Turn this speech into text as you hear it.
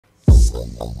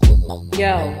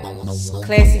Yo,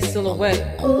 classy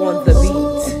silhouette on the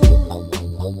beat.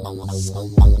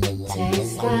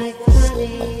 Tastes like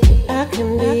honey. I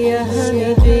can be a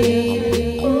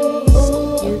honeybee.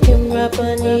 You can rub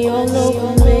honey all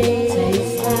over me.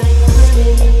 Tastes like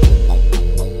honey.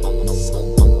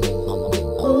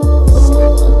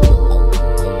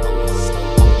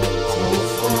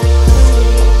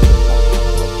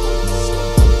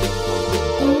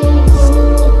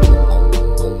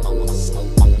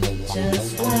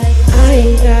 I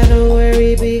ain't gotta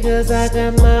worry because I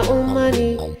got my own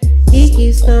money. He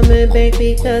keeps coming back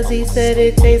because he said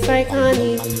it tastes like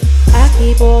honey. I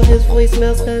keep all his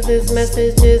voicemails cause his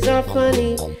messages are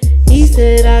funny. He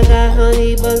said I got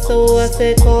honey bun, so I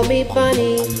said call me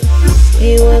bunny.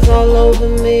 He was all over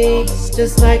me,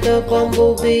 just like a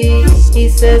bumblebee. He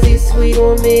says he's sweet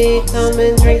on me, come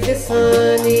and drink this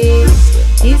honey.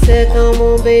 He said, come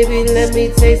on baby, let me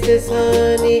taste this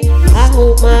honey. I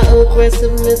hope my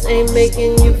aggressiveness ain't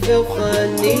making you feel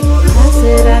funny. I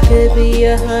said I could be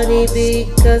a honeybee,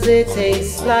 cause it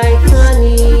tastes like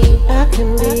honey. I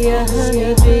can be a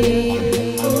honeybee.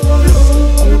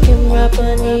 You can rub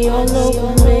honey all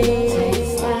over me.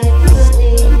 Tastes like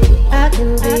honey. I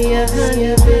can be a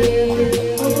honeybee.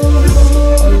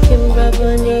 You can rub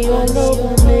honey all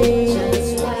over me.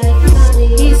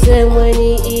 He said when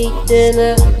he eat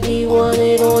dinner, he want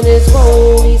it on his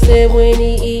bowl. He said when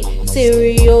he eat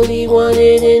cereal, he want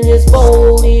it in his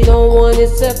bowl. He don't want it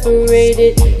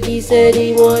separated. He said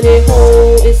he want it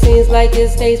whole. It seems like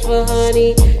his taste for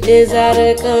honey is out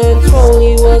of control.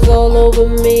 He was all over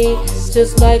me,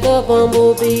 just like a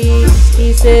bumblebee.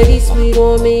 He said he's sweet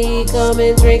on me, come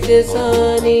and drink this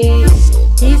honey.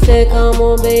 He said, come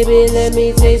on baby, let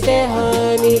me taste that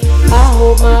honey. I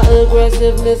hope my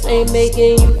aggressiveness ain't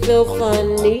making you feel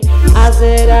funny. I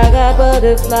said I got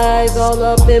butterflies all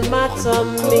up in my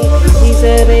tummy. He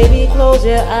said, baby, close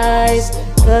your eyes,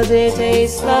 cause it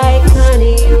tastes like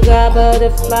honey. You got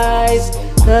butterflies,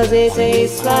 cause it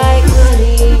tastes like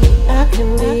honey. I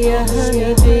can be a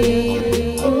honeybee.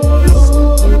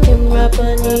 You can rub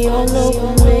honey all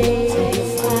over me.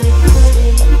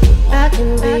 I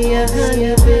can be a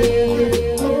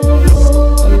honeybee.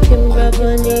 You can rub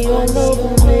honey all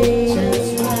over me.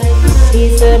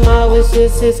 He said my wish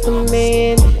is his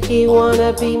command. He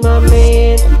wanna be my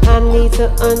man. I need to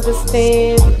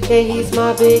understand that he's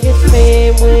my biggest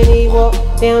fan. When he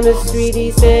walked down the street,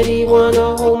 he said he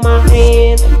wanna hold my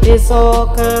hand. It's all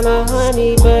kinda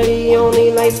honey, but he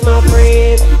only likes my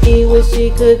brand. He wish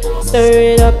he could stir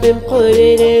it up and put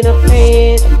it in a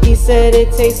pan. He said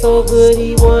it tastes so good,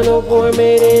 he wanna warm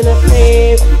it in a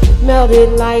pan. Melt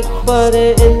it like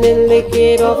butter and then lick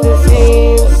it off his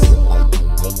hands.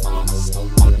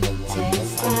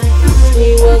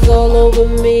 He was all over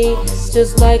me,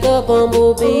 just like a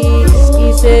bumblebee.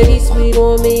 He said he's sweet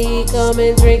on me, come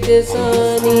and drink this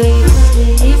honey.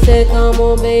 He said, come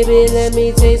on baby, let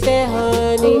me taste that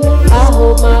honey. I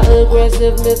hope my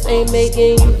aggressiveness ain't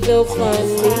making you feel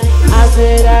funny. I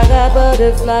said I got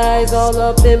butterflies all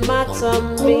up in my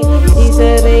tummy. He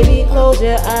said, baby, close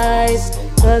your eyes,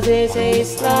 cause it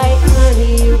tastes like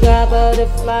honey. You got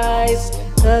butterflies,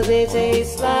 cause it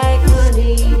tastes like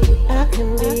honey. I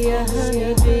can be a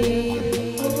honeybee.